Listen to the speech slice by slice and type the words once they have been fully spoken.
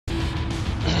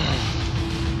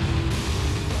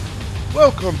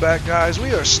Welcome back, guys.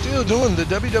 We are still doing the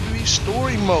WWE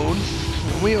story mode,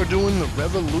 and we are doing the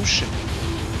Revolution.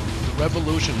 The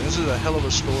Revolution. This is a hell of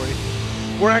a story.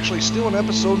 We're actually still in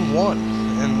episode 1,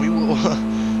 and we will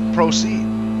proceed.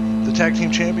 The tag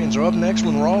team champions are up next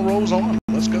when Raw rolls on.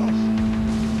 Let's go.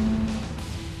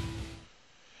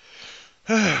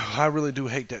 I really do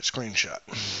hate that screenshot.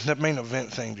 That main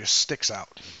event thing just sticks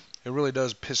out. It really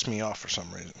does piss me off for some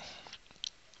reason.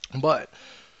 But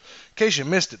in case you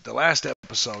missed it, the last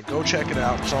episode, go check it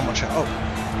out. It's on my channel.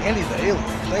 Oh, Andy the Alien.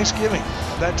 Thanksgiving.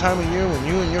 That time of year when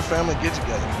you and your family get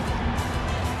together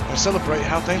and celebrate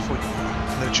how thankful you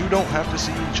are that you don't have to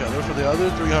see each other for the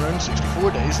other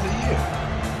 364 days of the year.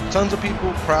 Tons of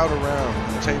people crowd around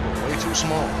the table way too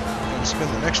small and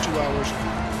spend the next 2 hours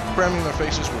cramming their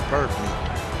faces with bird meat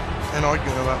and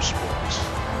arguing about sports.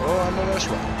 Oh, I know that's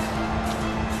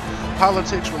right.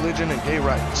 Politics, religion, and gay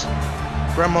rights.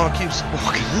 Grandma keeps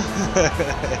walking.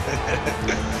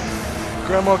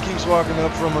 Grandma keeps waking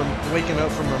up from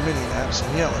her mini naps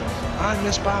and yelling, "I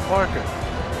miss Bob Barker,"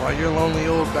 while your lonely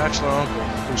old bachelor uncle,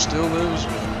 who still lives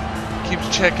with you, keeps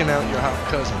checking out your hot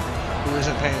cousin, who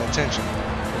isn't paying attention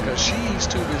because she's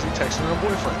too busy texting her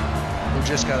boyfriend, who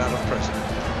just got out of prison.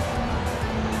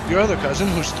 Your other cousin,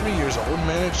 who's 3 years old,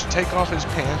 managed to take off his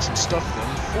pants and stuff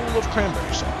them full of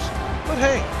cranberry sauce. But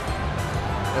hey,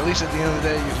 at least at the end of the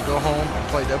day, you can go home and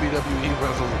play WWE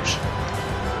Revolution.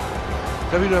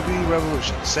 WWE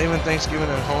Revolution, saving Thanksgiving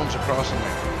at homes across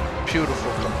America.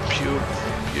 Beautiful,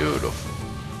 beautiful, beautiful.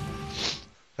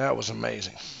 That was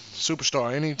amazing.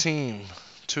 Superstar, any team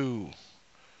to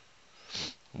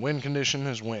win condition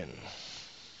is win.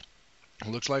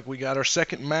 Looks like we got our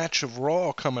second match of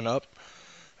Raw coming up.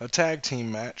 A tag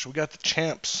team match. We got the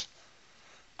champs.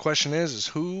 Question is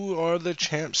who are the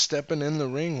champs stepping in the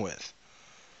ring with?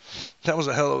 That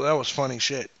was funny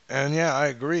shit. And yeah, I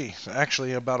agree,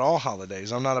 actually, about all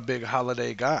holidays. I'm not a big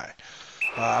holiday guy.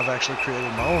 I've actually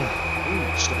created my own.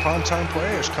 Ooh, it's the primetime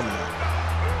players coming out.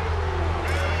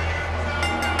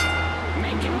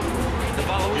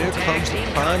 Here comes the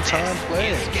primetime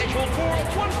players. Scheduled for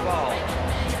one fall,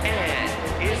 and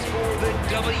is for the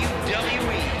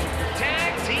WWE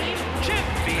Tag Team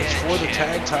Championship. It's for the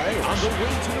tag titles. On the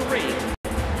way to the ring,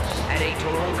 at a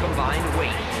total combined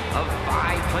weight of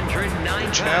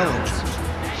 509 pounds.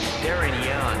 Darren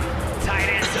Young,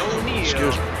 Titus O'Neil.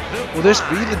 Excuse me. Will this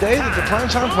be the day that the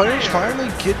primetime players finally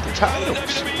get the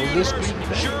titles? Will this be the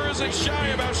day? Sure isn't shy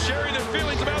about sharing their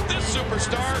feelings about this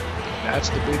superstar. That's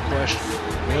the big question.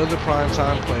 Will the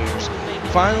primetime players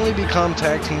finally become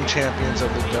tag team champions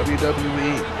of the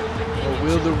WWE? Or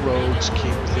will the Rhodes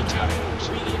keep the titles?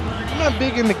 I'm not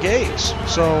big into gays,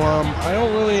 so I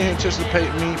don't really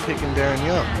anticipate me picking Darren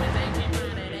Young.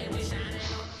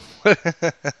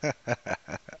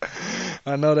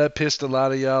 I know that pissed a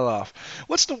lot of y'all off.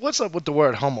 What's up with the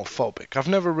word homophobic? I've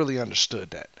never really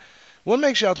understood that. What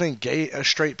makes y'all think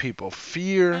straight people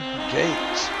fear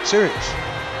gays? Serious.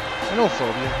 I know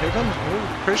phobia. Here comes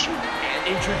Christian.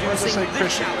 And introducing the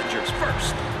challengers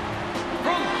first.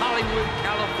 From Hollywood,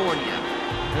 California.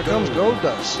 Here comes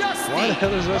Goldust. Why the hell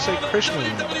does that say Christian?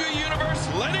 WWE Universe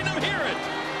letting them hear it.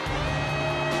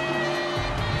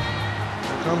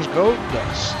 Here comes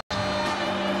Goldust.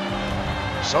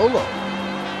 Solo.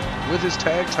 With his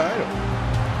tag title.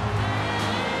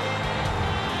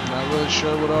 Not really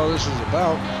sure what all this is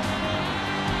about.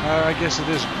 I guess it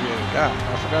is a creative guy.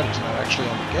 I forgot he's not actually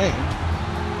on the game.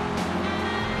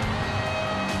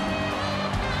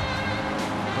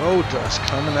 Goldust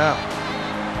coming out.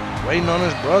 Waiting on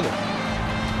his brother.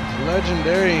 The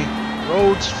legendary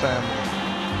Rhodes family.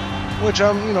 Which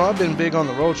I've been big on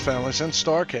the Rhodes family since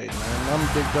Starrcade, man. I'm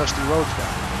a big Dusty Rhodes guy.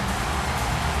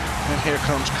 And here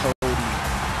comes Cody.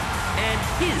 And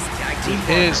his tag team with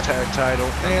his tag title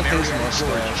and his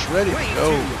mustache ready to go.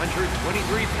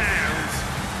 223 pounds.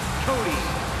 Cody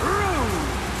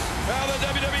Rhodes. Well, the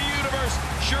WWE Universe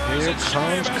sure Here isn't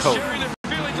shy comes about Cody. sharing their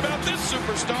feelings about this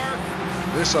superstar.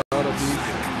 This ought to be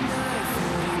good.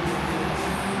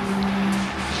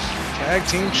 Tag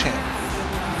team champion,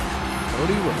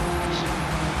 Cody Rhodes.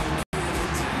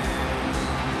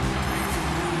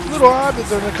 It's a little odd that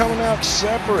they're coming out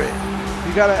separate.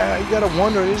 You gotta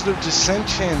wonder, is there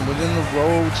dissension within the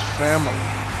Rhodes family?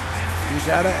 You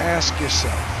gotta ask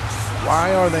yourself,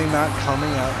 why are they not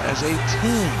coming out as a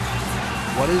team?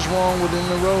 What is wrong within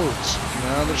the Rhodes?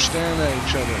 Now they're staring at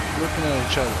each other, looking at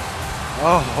each other.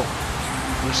 Oh,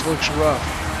 this looks rough.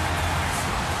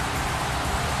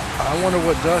 I wonder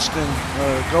what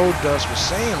Goldust was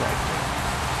saying right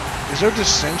there. Is there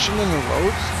dissension in the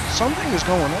Rhodes? Something is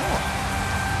going on.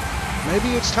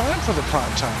 Maybe it's time for the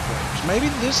primetime players. Maybe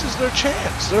this is their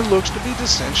chance. There looks to be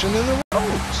dissension in the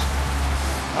Rhodes.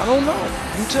 I don't know.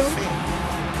 You tell me.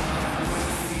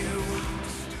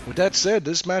 With that said,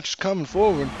 this match is coming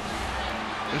forward.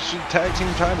 This tag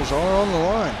team titles are on the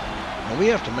line. And we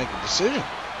have to make a decision.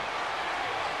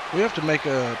 We have to make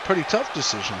a pretty tough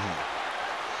decision here.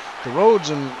 The Rhodes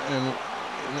and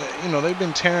you know, they've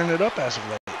been tearing it up as of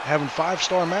late. Having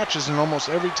 5-star matches in almost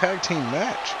every tag team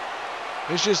match.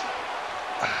 It's just,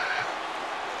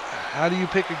 how do you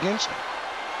pick against them?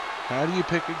 How do you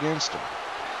pick against them?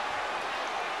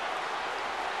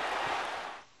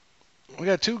 We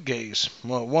got two gays.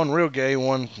 Well, one real gay,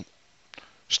 one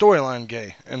storyline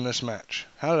gay in this match.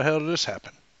 How the hell did this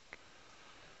happen?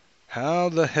 How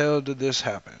the hell did this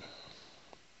happen?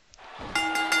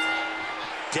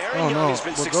 Darren Young has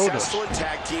been successful in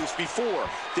tag teams before.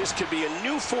 This could be a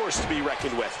new force to be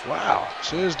reckoned with. Wow.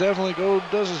 So this definitely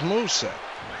does his moveset.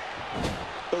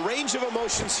 The range of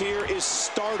emotions here is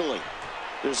startling.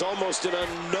 There's almost an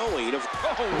unknowing of...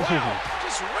 Oh, wow.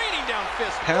 Just raining down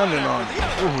fists. Pounding on him.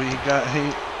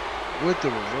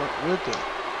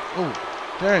 Oh,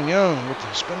 Darren Young with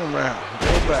the spinning round.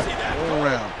 Go back, go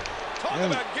around.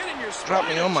 And drop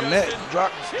me on my neck.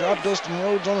 Drop Dustin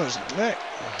Rhodes on his neck.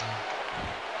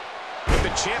 With the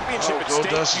championship at stake,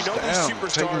 you know these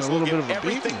superstars will give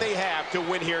everything beating. they have to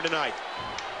win here tonight.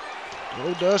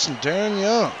 Goldust and Darren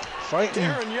Young fighting.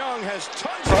 Darren Young has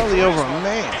tons probably of over a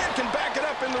man. And can back it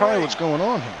up in the Probably ring. what's going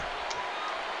on here.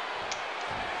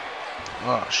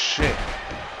 Oh shit!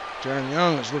 Darren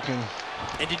Young is looking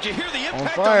And did you hear the on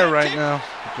impact fire on that right kick? now.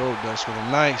 Goldust with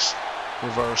a nice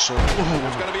reversal.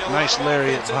 Ooh, nice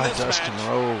lariat by Dustin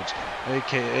Rhodes,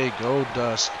 aka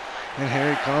Goldust. And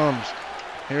here he comes.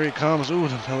 Here he comes. Ooh,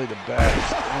 the belly to back.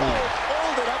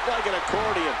 Hold it up like an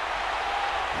accordion.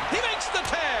 He makes the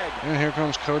tag. And here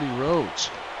comes Cody Rhodes.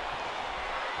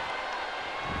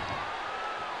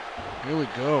 Here we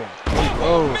go. Cody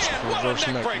Rhodes, reverse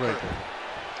neck breaker.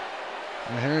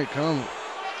 And here he comes.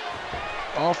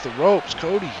 Off the ropes,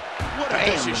 Cody.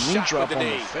 Bam, the knee drop on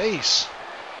the face.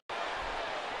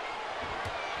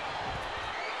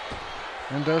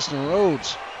 And Dustin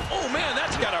Rhodes. Oh man,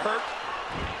 that's gotta hurt.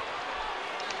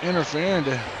 Interfering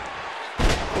to...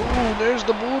 Ooh, there's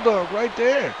the Bulldog right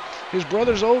there. His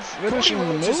brother's old finishing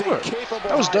maneuver.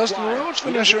 That was Dustin Rhodes'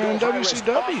 finisher in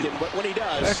WCW.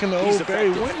 Back in the old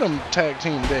Barry Windham tag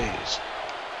team days.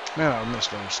 Man, I miss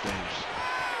those days.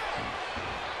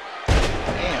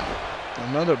 Damn.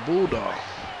 Another Bulldog.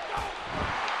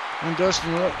 And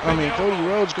Cody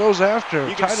Rhodes goes after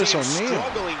Titus O'Neil.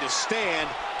 Struggling to stand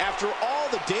after all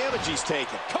the damage he's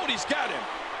taken. Cody's got him.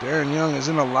 Darren Young is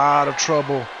in a lot of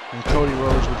trouble, and Cody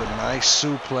Rhodes with a nice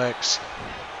suplex.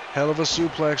 Hell of a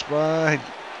suplex by...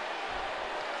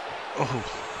 Oh,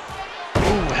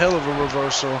 hell of a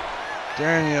reversal.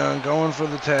 Darren Young going for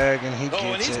the tag, and he gets it.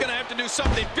 And he's going to have to do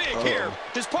something big here.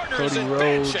 His partner is in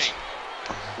Rhodes. bad shape.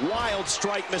 Wild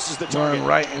strike misses the target. Run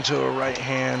right into a right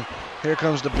hand. Here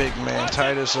comes the big man,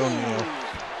 Titus O'Neil.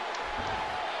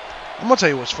 I'm going to tell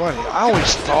you what's funny. I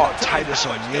always thought Titus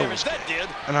O'Neil was gay.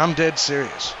 And I'm dead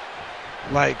serious.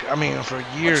 Like, I mean, for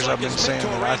years I've been saying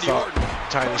that I thought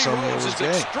Titus O'Neil was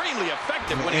gay.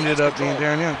 And it ended up being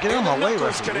Darren Young. Get out of my way,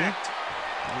 referee.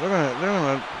 They're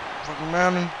gonna fucking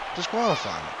around and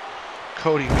disqualify me.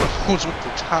 Cody Rhodes with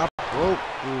the top rope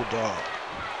Bulldog.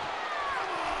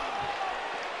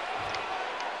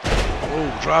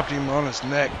 Oh, dropped him on his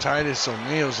neck. Titus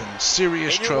O'Neil's in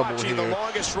serious trouble here.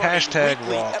 Hashtag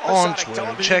Raw on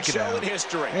Twitter. Check it out.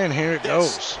 And here it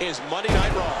goes. Is Monday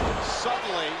Night Raw.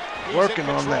 Suddenly, working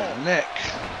on that neck.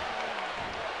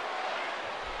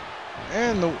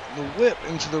 And the whip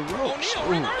into the ropes.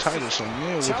 Ooh, Titus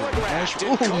O'Neil with the mash.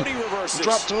 Ooh,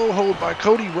 drop toe hold by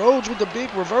Cody Rhodes with the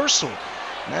big reversal.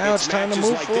 Now it's time to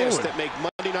move forward.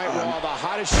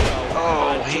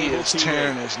 Oh, he is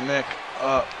tearing his neck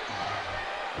up.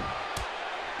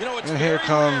 And here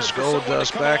comes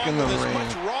Goldust back in the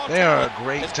ring. They are a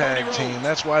great tag team.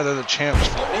 That's why they're the champs.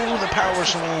 Oh, the power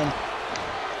slam.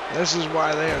 This is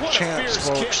why they are champs,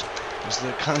 folks. It's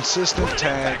the consistent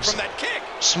tags.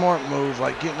 Smart move,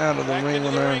 like getting out of the ring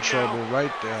when they're in trouble,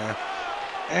 right there.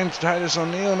 And Titus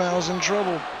O'Neil now is in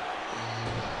trouble.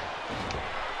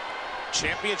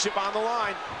 Championship on the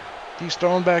line. He's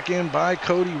thrown back in by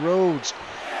Cody Rhodes.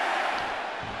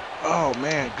 Oh,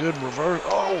 man, good reverse.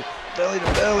 Oh, belly to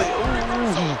belly.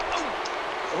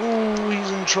 Ooh,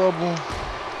 he's in trouble.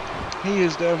 He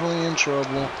is definitely in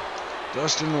trouble.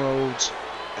 Dustin Rhodes,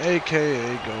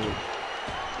 a.k.a. Gold.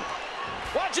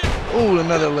 Ooh,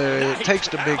 another lariat. Takes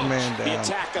the big man down.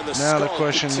 Now the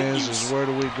question is where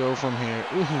do we go from here?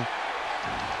 Ooh.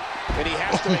 And he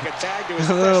has to make a tag to his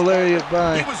A little lariat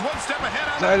by He was one step ahead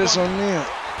on Titus that one. O'Neil.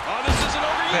 Oh, this isn't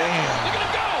over yet. Bam. Look at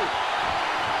him go.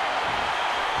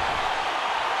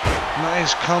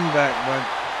 Nice comeback, but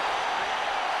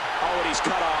Oh, and he's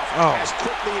cut off Oh. as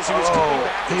quickly as he was coming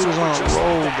back. he It's was over on a just like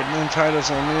roll, that. but then Titus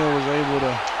O'Neil was able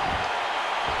to.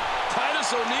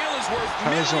 Titus O'Neil is worth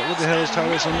What the hell is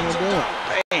Titus O'Neil doing?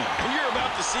 Bam! And you're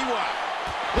about to see why.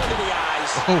 Look at the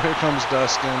eyes. Oh, here comes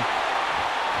Dustin.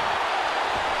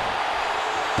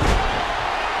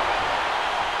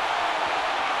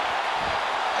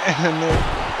 And then,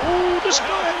 oh, the That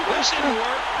didn't Buster.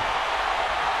 work.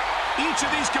 Each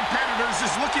of these competitors is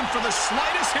looking for the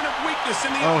slightest hint of weakness in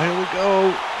the Oh, here we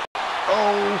go.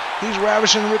 Oh, he's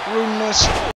ravishing Rick Rudeness.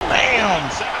 Bam!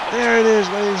 There it is,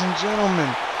 ladies and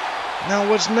gentlemen. Now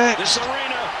what's This next?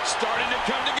 arena starting to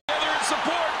come together in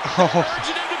support. Oh,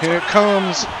 here it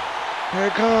comes. Here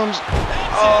it comes.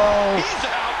 Oh, He's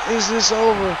out. is this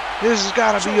over? This has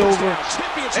got to be over.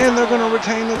 And they're going to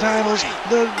retain the titles.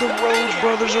 The Rhodes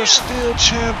brothers are still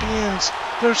champions.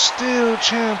 They're still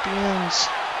champions.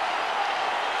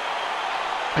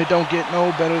 It don't get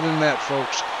no better than that,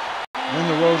 folks. And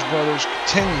the Rhodes brothers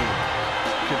continue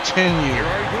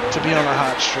to be on a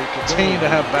hot streak, continue to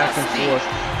have back and forth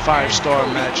 5-star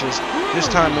matches. This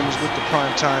time it was with the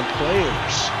primetime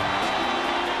players.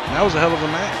 And that was a hell of a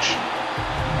match.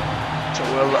 So,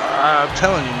 well, I'm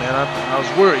telling you, man, I was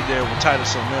worried there with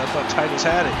Titus O'Neil. I thought Titus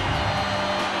had it.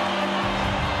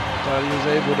 I thought he was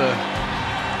able to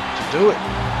do it.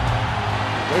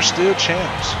 They're still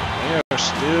champs. They are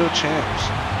still champs.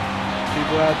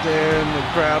 People out there in the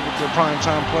crowd with their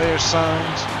primetime player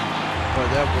signs, but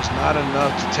that was not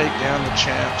enough to take down the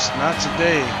champs. Not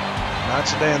today. Not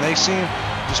today. And they seem,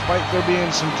 despite there being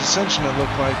some dissension, it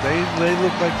looked like they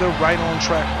look like they're right on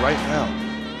track right now.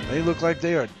 They look like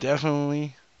they are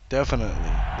definitely the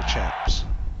champs.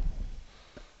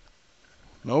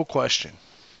 No question.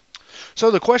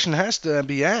 So the question has to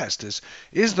be asked is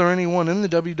there anyone in the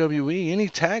WWE, any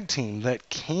tag team that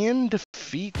can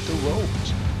defeat the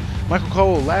Rhodes? Michael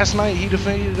Cole, last night he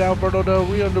defeated Alberto Del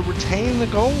Rio to retain the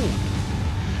gold.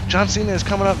 John Cena is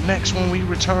coming up next when we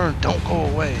return. Don't go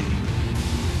away.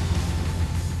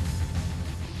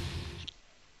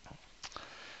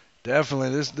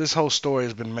 Definitely, this whole story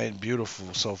has been made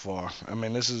beautiful so far. I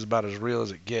mean, this is about as real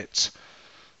as it gets.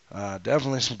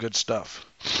 Definitely some good stuff.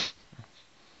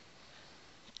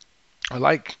 It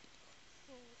was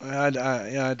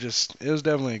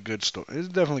definitely a good story. It was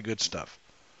definitely good stuff.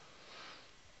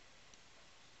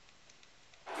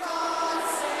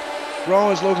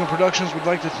 Raw is Logan Productions would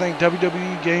like to thank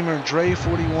WWE gamer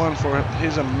Dre41 for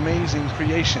his amazing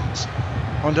creations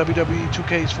on WWE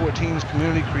 2K14's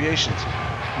community creations.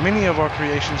 Many of our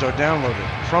creations are downloaded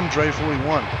from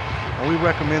Dre41, and we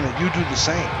recommend that you do the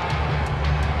same.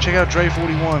 Check out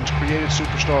Dre41's created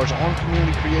superstars on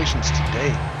community creations today.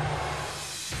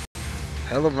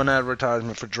 Hell of an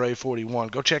advertisement for Dre41.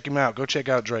 Go check him out. Go check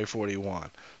out Dre41.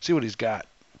 See what he's got.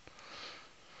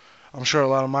 I'm sure a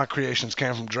lot of my creations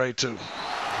came from Dre too.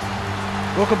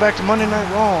 Welcome back to Monday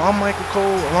Night Raw. I'm Michael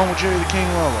Cole along with Jerry the King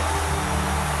Lawler.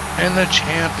 And the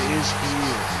champ is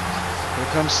here.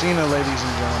 Here comes Cena, ladies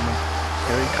and gentlemen.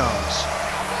 Here he comes.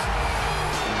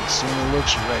 And Cena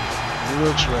looks ready. He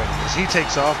looks ready as he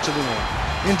takes off to the ring.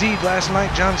 Indeed, last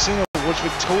night John Cena was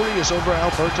victorious over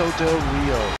Alberto Del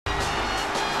Rio.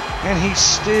 And he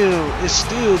is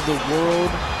still the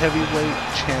World Heavyweight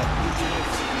Champion.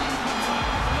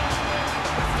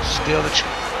 Still the champ.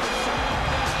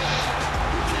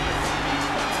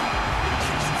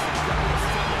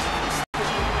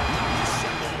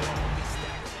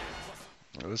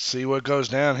 Let's see what goes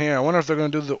down here. I wonder if they're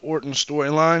going to do the Orton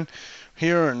storyline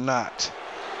here or not.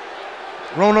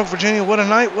 Roanoke, Virginia, what a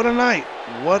night, what a night,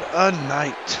 what a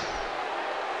night.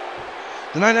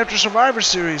 The night after Survivor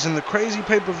Series and the crazy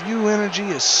pay-per-view energy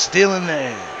is still in the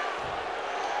air.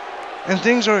 And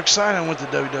things are exciting with the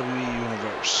WWE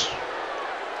Universe.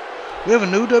 We have a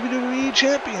new WWE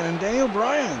champion in Daniel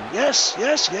Bryan. Yes,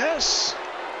 yes, yes.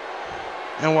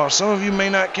 And while some of you may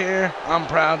not care, I'm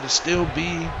proud to still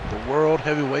be the World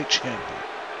Heavyweight Champion.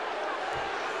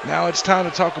 Now it's time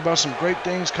to talk about some great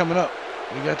things coming up.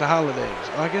 We got the holidays.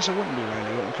 I guess it wouldn't be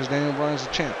Randy Orton because Daniel Bryan's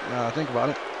the champ. Now I think about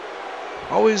it.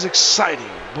 Always exciting.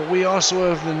 But we also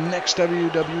have the next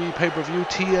WWE pay-per-view,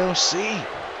 TLC.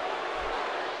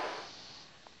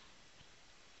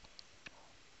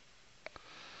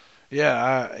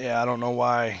 I don't know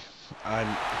why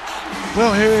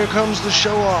well, here comes the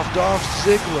show-off, Dolph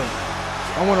Ziggler.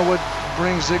 I wonder what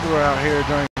brings Ziggler out here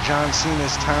during John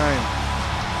Cena's time.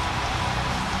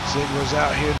 Ziggler's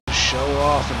out here to show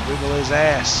off and wiggle his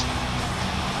ass.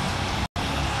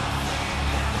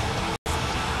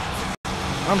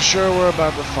 I'm sure we're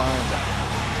about to find out,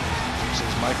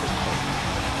 says Michael Cole.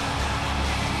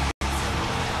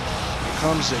 Here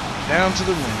comes Ziggler down to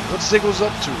the ring. What's Ziggler's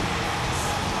up to?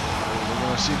 We're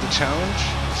going to see the challenge.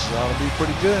 This ought to be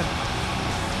pretty good.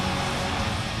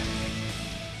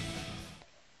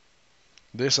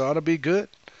 This ought to be good.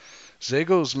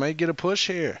 Ziggles may get a push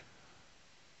here.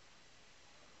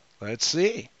 Let's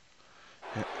see.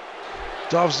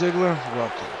 Dolph Ziggler,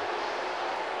 welcome.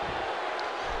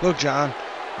 Look, John,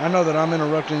 I know that I'm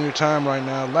interrupting your time right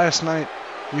now. Last night,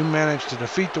 you managed to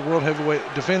defend the World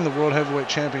Heavyweight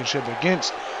Championship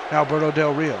against Alberto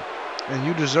Del Rio, and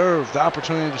you deserve the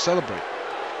opportunity to celebrate.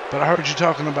 But I heard you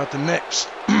talking about the next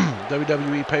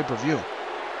WWE pay-per-view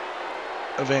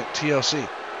event, TLC.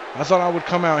 I thought I would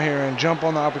come out here and jump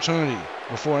on the opportunity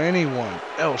before anyone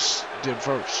else did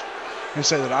first and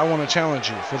say that I want to challenge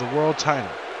you for the world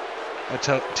title at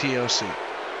TLC.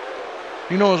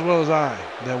 You know as well as I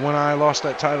that when I lost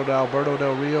that title to Alberto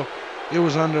Del Rio, it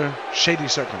was under shady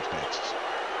circumstances.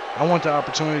 I want the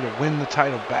opportunity to win the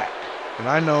title back, and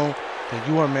I know that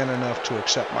you are man enough to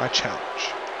accept my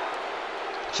challenge.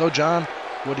 So, John,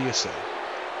 what do you say?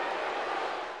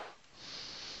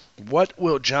 What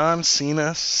will John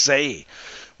Cena say?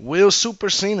 Will Super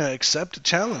Cena accept the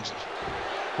challenge?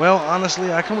 Well,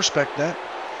 honestly, I can respect that.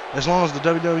 As long as the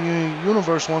WWE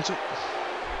Universe wants it.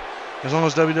 As long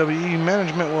as WWE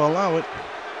management will allow it,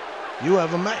 you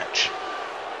have a match.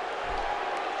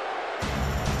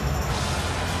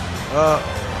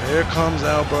 Here comes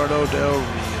Alberto Del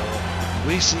Rio.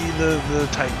 We see the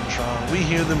Titantron. We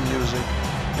hear the music.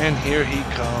 And here he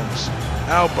comes.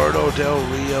 Alberto Del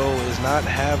Rio is not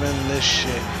having this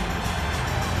shit.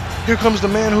 Here comes the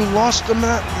man who lost the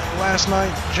match last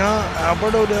night,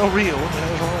 Alberto Del Rio. What the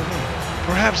hell's wrong with me?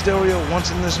 Perhaps Del Rio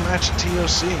wants in this match at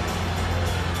TLC.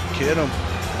 Kid him,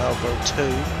 Alberto.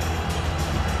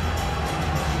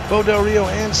 Bo Del Rio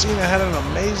and Cena had an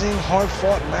amazing,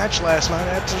 hard-fought match last night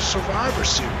at the Survivor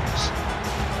Series.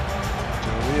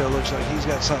 Del Rio looks like he's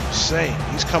got something to say.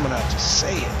 He's coming out to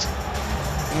say it.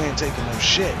 He ain't taking no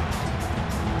shit.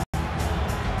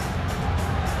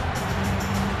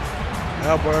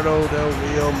 Alberto Del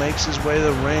Rio makes his way to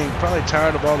the ring. Probably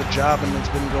tired of all the jobbing that's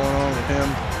been going on with him.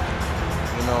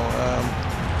 You know,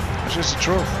 it's just the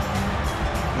truth.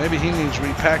 Maybe he needs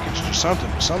repackaged or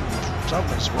something.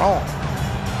 Something's wrong.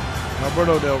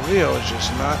 Alberto Del Rio is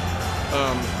just not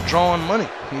drawing money.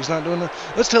 He's not doing that.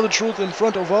 Let's tell the truth in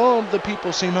front of all the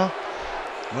people, Cena.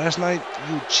 Last night,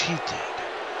 you cheated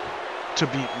to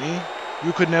beat me.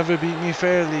 You could never beat me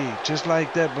fairly, just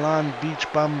like that blonde beach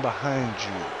bum behind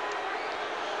you.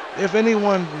 If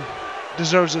anyone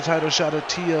deserves a title shot at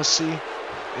TLC,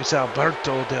 it's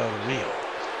Alberto Del Rio.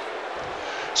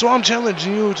 So I'm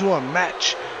challenging you to a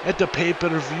match at the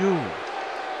pay-per-view.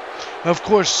 Of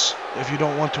course, if you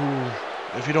don't want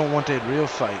a real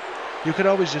fight, you could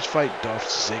always just fight Dolph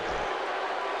Ziggler.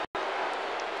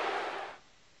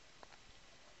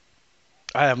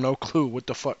 I have no clue what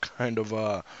the fuck kind of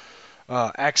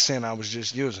accent I was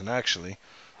just using, actually.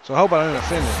 So I hope I didn't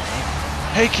offend anyone.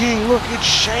 Hey, King, look, it's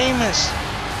Sheamus.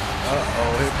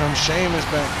 Uh-oh, here comes Sheamus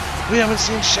back. We haven't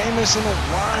seen Sheamus in a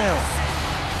while.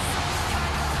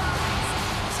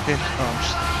 Here comes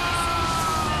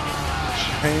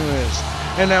Sheamus.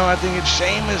 And now I think it's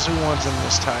Sheamus who wants in on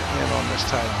this title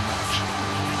match.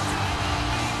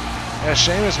 As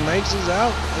Sheamus makes his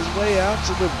way out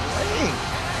to the ring.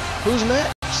 Who's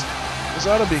next? This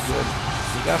ought to be good.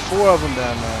 We got 4 of them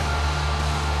down there.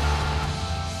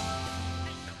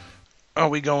 Are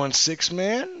we going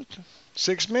 6-man?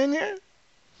 6 men here?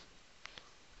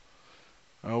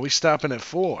 Or are we stopping at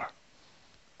 4?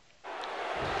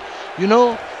 You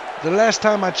know, the last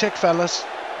time I checked, fellas,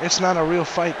 it's not a real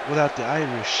fight without the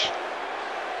Irish.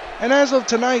 And as of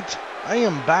tonight, I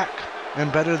am back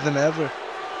and better than ever.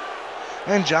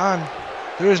 And John,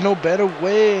 there is no better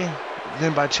way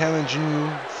than by challenging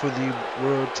you for the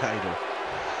world title.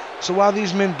 So while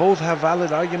these men both have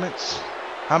valid arguments,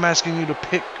 I'm asking you to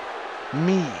pick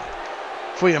me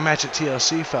for your match at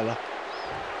TLC, fella.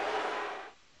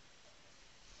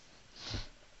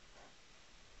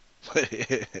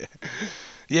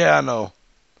 Yeah, I know.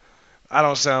 I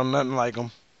don't sound nothing like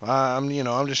them. I'm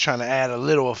just trying to add a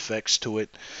little effects to it.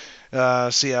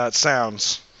 See how it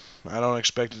sounds. I don't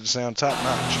expect it to sound top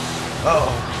notch.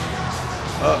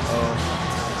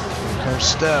 Here comes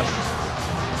Steph.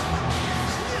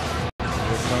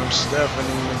 Here comes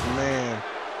Stephanie McMahon.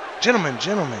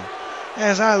 Gentlemen,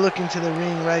 as I look into the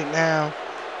ring right now,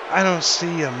 I don't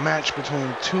see a match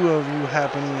between 2 of you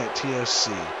happening at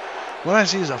TLC. What I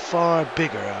see is a far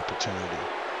bigger opportunity.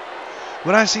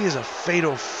 What I see is a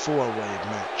fatal 4-way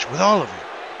match with all of you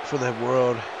for the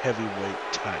World Heavyweight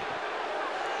title.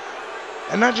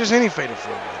 And not just any fatal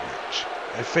 4-way match.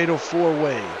 A fatal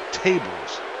 4-way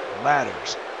tables,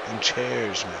 ladders, and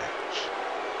chairs match.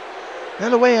 Now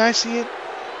the way I see it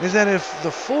is that if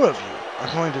the 4 of you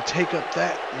are going to take up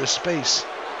the space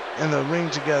in the ring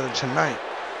together tonight,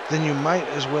 then you might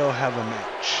as well have a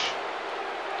match.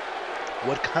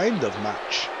 What kind of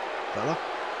match, fella?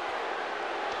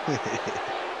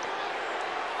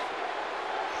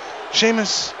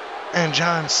 Sheamus and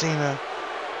John Cena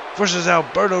versus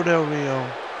Alberto Del Rio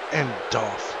and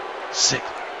Dolph Ziggler.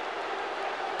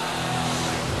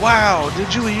 Wow,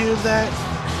 did you hear that?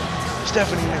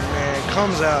 Stephanie McMahon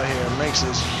comes out here and makes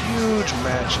this huge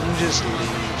match and just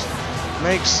leaves.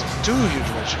 Makes 2 huge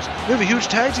matches. We have a huge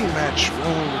tag team match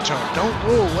when we return. Don't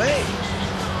go away.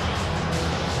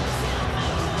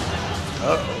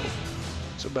 Uh-oh.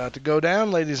 It's about to go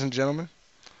down, ladies and gentlemen.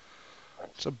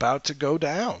 It's about to go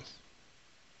down.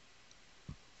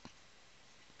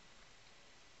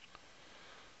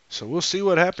 So we'll see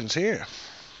what happens here.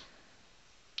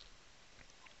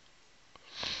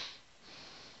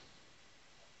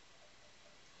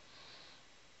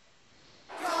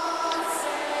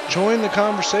 Join the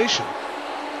conversation.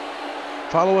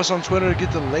 Follow us on Twitter to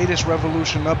get the latest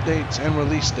Revolution updates and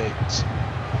release dates.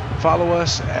 Follow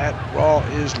us at Raw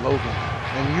is Logan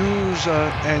and use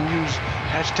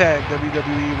hashtag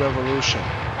WWE Revolution.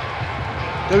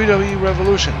 WWE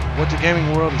Revolution, what the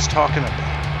gaming world is talking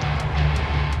about.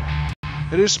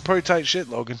 It is some pretty tight shit,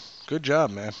 Logan. Good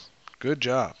job, man. Good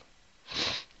job.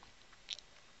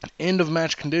 End of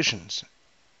match conditions.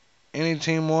 Any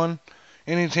team won.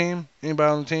 Anybody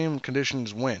on the team,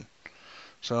 conditions win.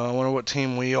 So I wonder what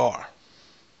team we are.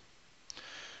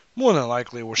 More than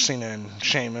likely, we're Cena and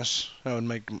Sheamus. That would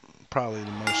make probably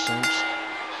the most sense.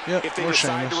 Yep, if they we're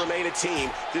decide Sheamus. to remain a team,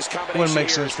 this combination Wouldn't make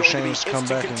here sense is for going Sheamus to come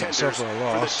back and contenders suffer a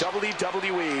loss. for the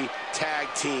WWE Tag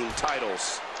Team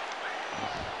titles.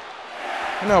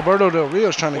 And Alberto Del Rio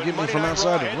is trying to get me from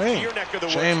outside the ring.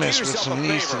 Sheamus with some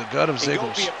knees to the gut of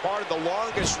Ziggler. Be a part of the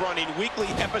longest-running weekly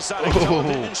episodic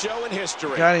television show in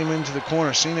history. Got him into the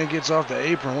corner. Cena gets off the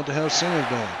apron. What the hell is Cena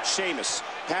doing? Sheamus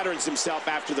patterns himself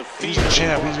after the feet. He's the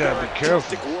champ. He's got to be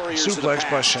careful. Suplex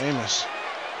by Sheamus.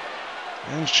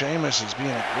 And Sheamus is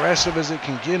being aggressive as it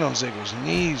can get on Ziggler's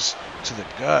knees to the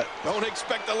gut. Don't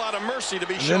expect a lot of mercy to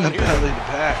be And shown then the here. belly to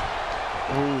back.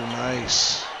 Oh,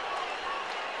 nice.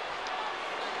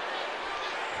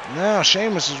 Now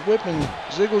Sheamus is whipping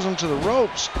Ziggles into the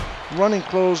ropes. Running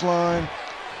clothesline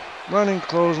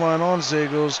on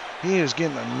Ziggles. He is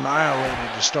getting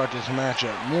annihilated to start this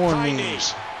matchup. More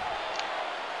knees.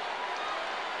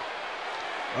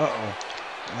 Uh-oh.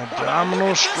 An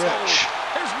abdominal stretch.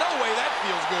 There's no way that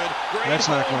feels good. Great That's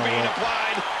not hold going to being work.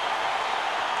 applied.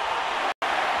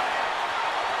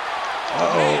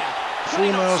 Uh-oh. Man, Full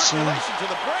putting up Nelson. circulation to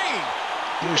the brain.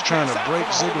 He's trying to break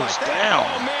Ziggles down.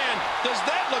 Oh man, does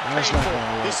that look That's not painful? going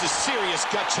to work. This is serious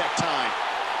gut check time.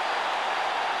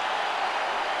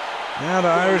 Now the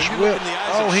Irish you look whip. in the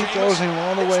eyes Oh, of he Sheamus, throws him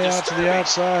all the way it's out to the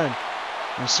disturbing. outside.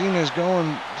 And Cena's going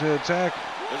to attack.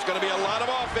 There's going to be a lot of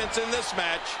offense in this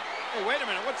match. Hey, wait a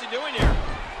minute. What's he doing here?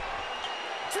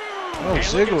 Oh, And look at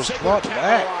Ziggles Ziggler fought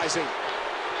back. capitalizing.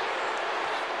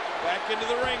 Back into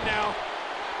the ring now.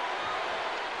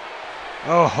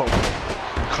 Oh,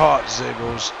 caught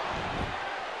Ziggles.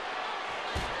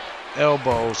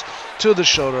 Elbows to the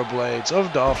shoulder blades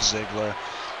of Dolph Ziggler.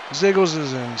 Ziggles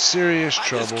is in serious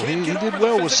trouble. He did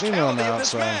well with Cena on the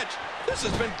outside. This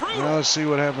has been brutal. Now let's see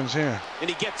what happens here. And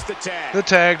he gets the tag. The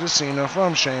tag to Cena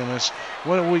from Sheamus.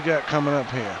 What have we got coming up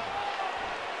here?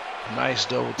 Nice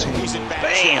double team He's in move. bad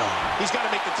Bam! shape. He's got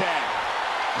to make the tag.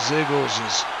 Ziggles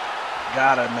has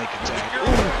gotta make a tag.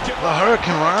 Ooh, the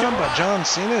Hurricane Rana by John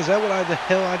Cena. Is that what the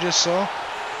hell I just saw?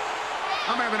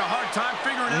 I'm having a hard time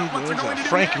figuring out what He they're does going a to do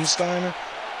Frankensteiner.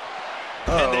 next.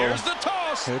 And there's Uh-oh. the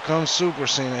toss. Here comes Super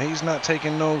Cena. He's not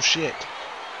taking no shit.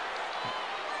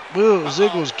 Will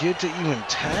Ziggles get to even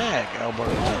tag Alberto?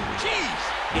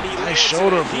 Jeez. And he Nice lands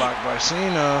shoulder it. block by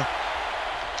Cena.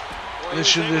 Boy,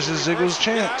 This he was is able to Ziggles' reverse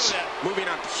and get out of chance. that. Moving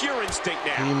on pure instinct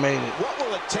now. He made it. What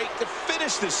will it take to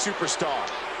finish this superstar?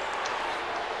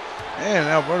 And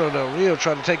Alberto Del Rio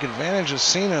tried to take advantage of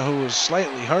Cena, who was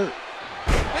slightly hurt.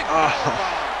 Big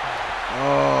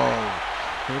Oh,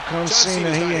 here comes John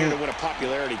Cena. Cena's He not here to ain't win a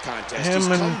popularity contest. Him He's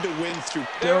and come to win through.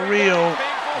 Del Rio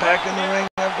back in the ring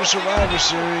after Survivor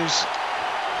Series.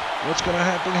 What's going to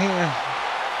happen here?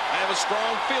 I have a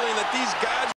strong feeling that these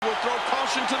guys will throw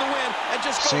caution to the wind and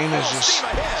just go Cena's full just steam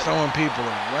ahead. throwing people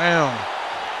around.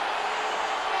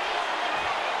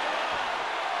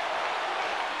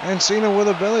 And Cena with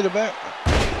a belly to back.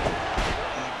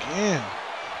 Again.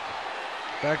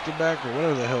 back-to-back, or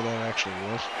whatever the hell that actually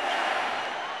was.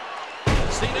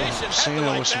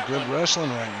 Cena with some good wrestling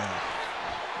right now.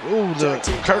 Ooh, the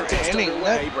curtain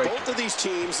neck breaker. Both of these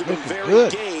teams have been Looking very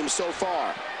good. game so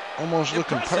far. Almost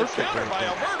looking perfect right there.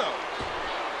 Alberto.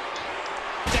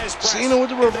 Cena with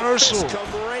the reversal.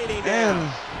 And,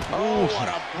 oh, what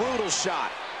a brutal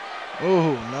shot.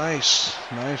 Oh, nice.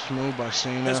 Nice move by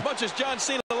Cena. As much as John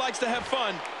Cena likes to have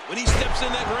fun, when he steps in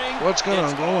that ring, What's going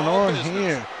on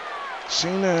here?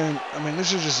 Cena, I mean,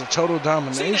 this is just a total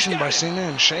domination by Cena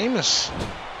and Sheamus.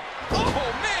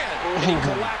 Oh, man. And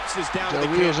he collapses down Del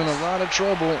Rio's in a lot of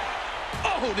trouble.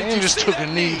 Oh, did And you just see took that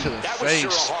a knee to the That face.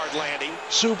 was sure a hard landing.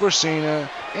 Super Cena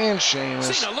and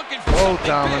Sheamus Cena looking for both something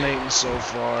dominating so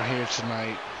far here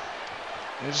tonight.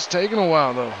 It's taking a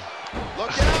while though. big.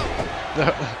 Look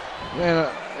out.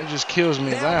 Man, it just kills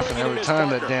me Now laughing bringing in every his time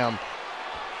that partner.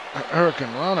 damn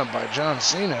Hurricane Rana by John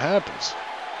Cena happens.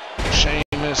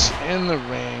 Sheamus in the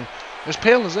ring, as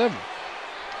pale as ever.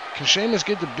 Can Sheamus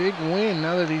get the big win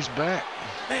now that he's back?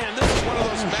 Man, this is one of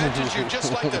those matches you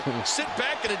just like to sit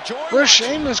back and enjoy. Where's watching.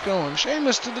 Sheamus going?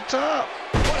 Sheamus to the top.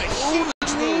 What a huge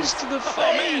Knees to the Oh,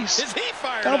 man, face. is he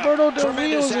fired up? Alberto Del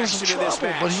Rio Tremendous is in some action in this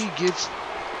trouble, but match. he gets.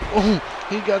 Oh,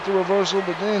 he got the reversal,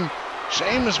 but then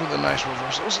Sheamus with a nice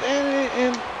reversal,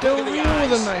 and Del Look at the Rio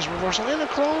with a eyes. nice reversal, and a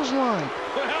clothesline.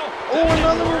 Well, Oh, that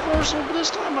another didn't work. reversal, but this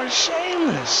time by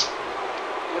Sheamus.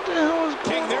 What the hell is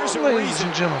King, going there's on, a ladies reason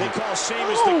and they gentlemen? call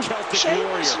Sheamus Oh, the Celtic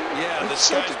Sheamus. Warrior. Yeah, this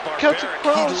Celtic- guy's Celtic barbaric.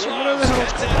 Cross, He or whatever the hell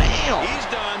it's loves called. it. Bam. He's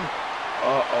done.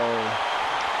 Uh-oh.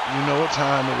 You know what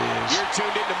time it is. You're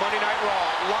tuned into Monday Night Raw,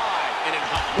 live and in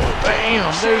hot. Bam!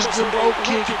 There's the Sheamus rope with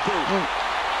a kick. wicked boot.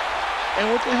 And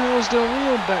what the hell is Del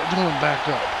Rio doing back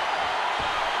up?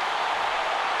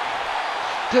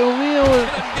 Del Rio,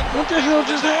 what the hell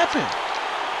just happened?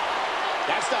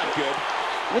 That's not good.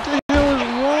 What the hell is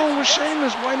wrong with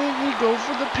Sheamus? Why didn't he go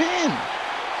for the pin?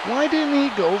 Why didn't he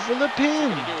go for the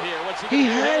pin? He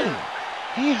had him.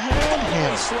 He had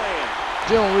him. Slam.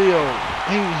 Del Rio,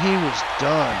 he was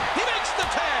done. He makes the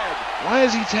tag. Why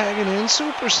is he tagging in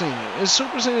Super Cena? Is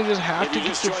Super Cena just have If to you get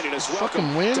just the joining us, fucking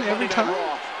welcome win to every Monday Night time?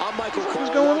 Raw. I'm Michael What the Cole, fuck is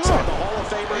going alongside on? the Hall of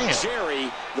Famer Damn.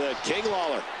 Jerry, the King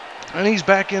Lawler. And he's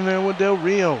back in there with Del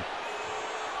Rio.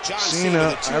 John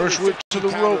Cena, the Irish whip to the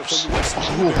 250-pounder ropes. from West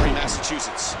Newbury,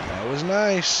 Massachusetts. That was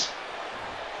nice.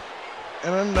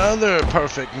 And another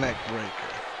perfect neck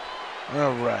breaker.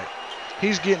 All right.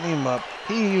 He's getting him up.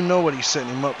 You know what he's setting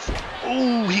him up for.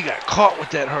 Ooh, he got caught with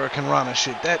that Hurricane Rana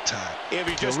shit that time. If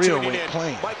you Del just Rio tuning went in,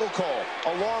 playing. Michael Cole,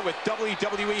 along with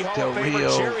WWE Hall Del of Famer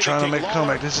Rio Jerry, trying the to King make a Lawler,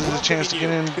 comeback. This is a chance to get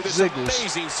in welcoming you to this Ziggles.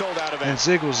 amazing sold-out And event.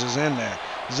 Ziggles is in there.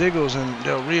 Ziggles and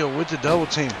Del Rio with the double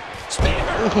team. Spear.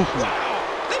 Ooh. Wow.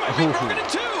 They might be Ooh. broken in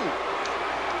two.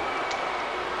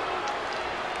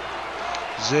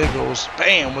 Ziggles,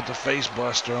 bam, with the face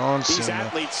buster on These Cena.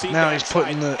 athletes seem Now to he's have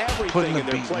putting tried the everything in their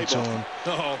beating to playbook. him.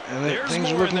 Uh-oh. And There's things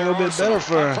are more looking in a their little bit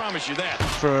arsenal. better I promise you that.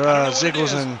 for I don't know what it Ziggles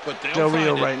is, and but they'll Del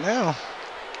Rio find it. right now.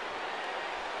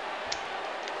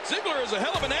 Ziggler is a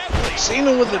hell of an athlete.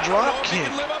 Cena with the I don't know drop if he kick.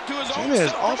 can live up to his own Cena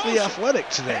is awfully self-promotion. athletic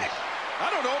today. Heck,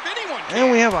 I don't know if anyone can.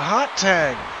 And we have a hot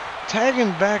tag.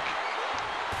 Tagging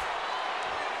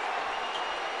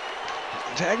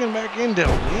back in Del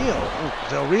Rio. Ooh,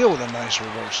 Del Rio with a nice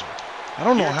reversal. I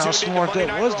don't know You're how tuned into smart Monday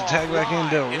that Night was to Raw, tag back in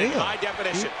live Del and in Rio. high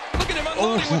definition. Look at him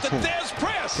unloading with the Oh. Dez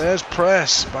press. There's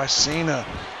press by Cena.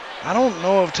 I don't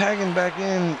know if tagging back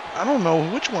in, I don't know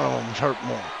which one of them hurt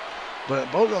more.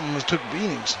 But both of them took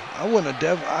beatings. I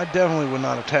definitely would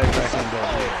not have tagged back in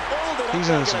Del Rio. Folded up He's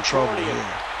in like some an trouble accordion. here.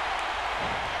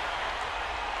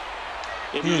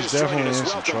 If He you're is just joining definitely us, in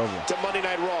some welcome trouble. to Monday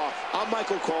Night Raw. I'm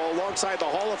Michael Cole, alongside the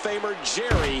Hall of Famer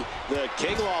Jerry, the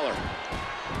King Lawler.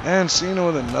 And Cena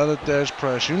with another Dez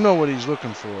press. You know what he's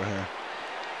looking for here.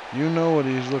 You know what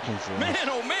he's looking for. Man,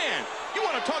 oh man, you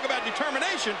want to talk about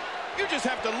determination? You just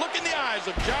have to look in the eyes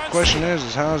of John Question Cena.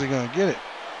 is how is he going to get it?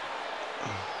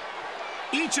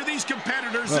 Each of these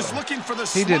competitors is looking for the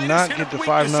He did not get the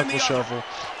five knuckle shuffle,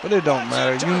 but it don't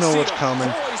matter. You know what's coming.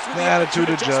 The attitude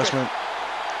adjustment.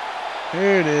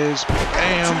 Here it is.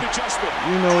 Bam.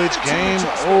 You know it's game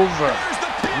over.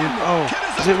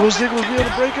 Will Ziggler be able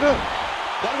to break it up?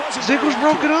 Ziggler's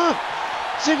broke it up.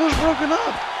 Ziggler's broken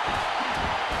up.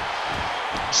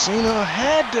 Cena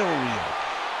had Del Rio.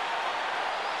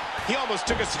 He almost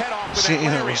took his head off with that Cena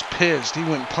lariat. was pissed. He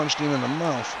went and punched him in the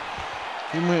mouth.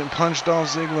 He went and punched Dolph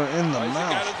Ziggler in the He's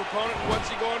got mouth. his opponent, and what's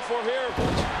he going for here?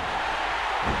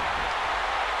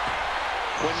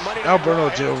 When Monday Night Alberto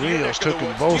Raw Del enters the Rio's neck of the took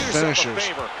woods, both do yourself a finishers.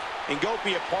 favor and go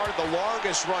be a part of the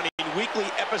longest-running weekly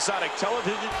episodic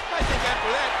television. I think after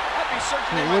that, I'd be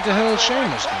searching Hey, in what my the hell phone is for a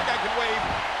white Sheamus flag doing? I could wave.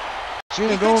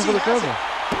 Cena He going thinks for the he has cover.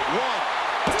 it.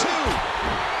 1, 2.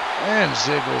 And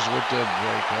Ziggler's with the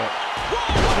breakup.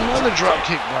 Another drop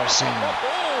kick by Cena.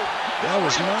 That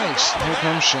was nice. Here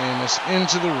comes Sheamus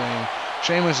into the ring.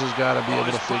 Sheamus has got to be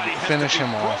able to finish him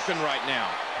off. Right now.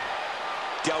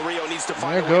 Del Rio needs to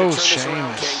There goes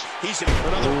Sheamus. He's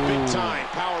another big time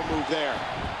power move there.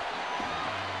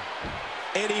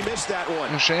 And he missed that one.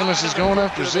 And Sheamus is going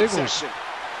after Ziggler.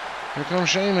 Here comes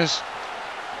Sheamus.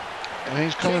 And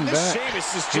he's coming back.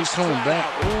 He's coming back.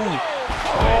 Ooh.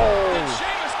 Oh.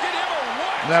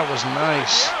 That was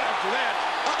nice.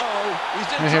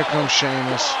 And here comes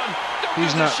Sheamus.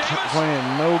 He's not playing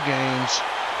no games.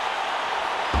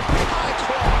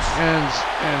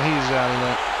 And he's out of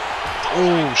that.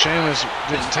 Oh, Sheamus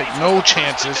didn't take no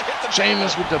chances.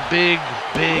 Sheamus with the big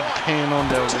pin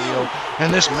on Del Rio.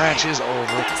 And this match is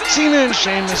over. Cena and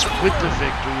Sheamus with the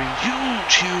victory.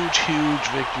 Huge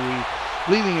victory.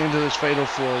 Leading into this fatal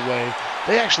 4-way.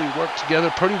 They actually worked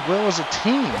together pretty well as a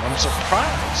team. I'm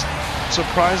surprised.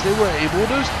 Surprised they were able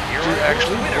to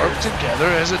actually work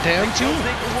together as a damn team.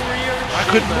 I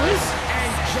couldn't believe it.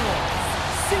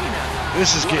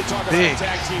 This is getting big.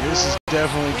 This is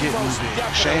definitely getting big.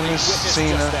 Sheamus,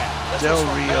 Cena, Del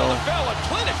Rio,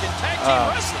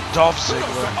 Dolph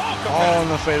Ziggler, all in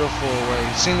the fatal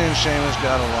 4-way. Cena and Sheamus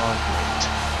got along great.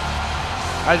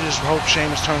 I just hope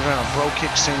Sheamus turns around and bro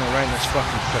kicks Cena right in his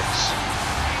fucking face.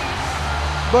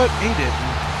 But he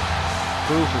didn't.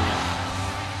 Boo-hoo.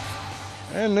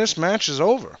 And this match is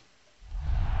over.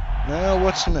 Now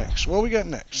what's next? What we got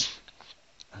next?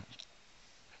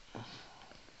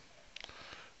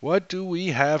 What do we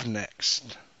have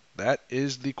next? That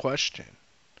is the question.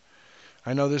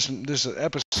 I know this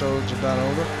episode's about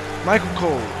over. Michael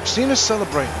Cole, Cena's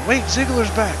celebrating. Wait, Ziggler's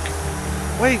back.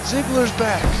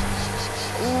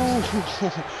 Ooh,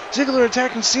 Ziggler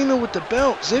attacking Cena with the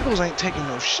belt. Ziggles ain't taking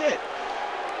no shit.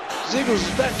 Ziggles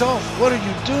is back. Dolph, what are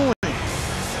you doing?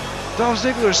 Dolph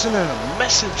Ziggler is sending a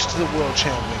message to the world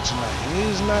champion tonight.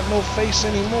 He's not no face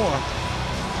anymore.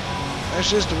 That's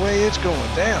just the way it's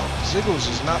going down. Ziggles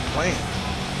is not playing.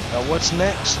 Now what's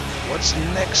next? What's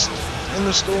next in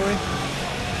the story?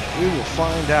 We will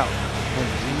find out when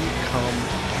we come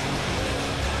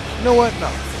back. You know what? No.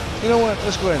 You know what?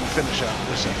 Let's go ahead and finish out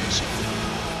this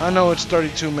episode. I know it's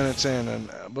 32 minutes in,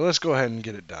 but let's go ahead and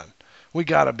get it done. We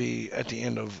got to be at the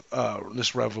end of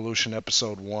this Revolution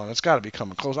episode 1. It's got to be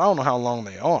coming close. I don't know how long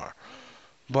they are,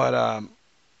 but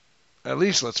at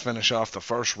least let's finish off the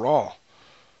first Raw.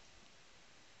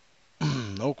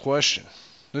 No question.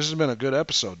 This has been a good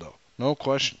episode, though. No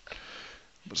question.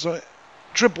 So,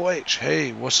 Triple H,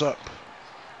 hey, what's up?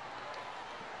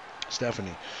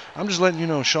 Stephanie, I'm just letting you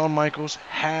know Shawn Michaels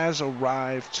has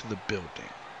arrived to the building.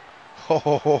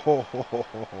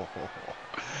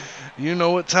 You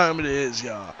know what time it is,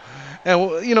 y'all.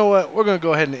 And you know what? We're going to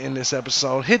go ahead and end this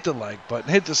episode. Hit the like button.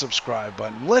 Hit the subscribe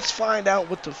button. Let's find out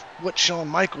what Shawn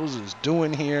Michaels is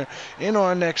doing here in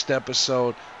our next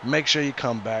episode. Make sure you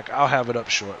come back. I'll have it up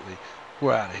shortly.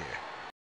 We're out of here.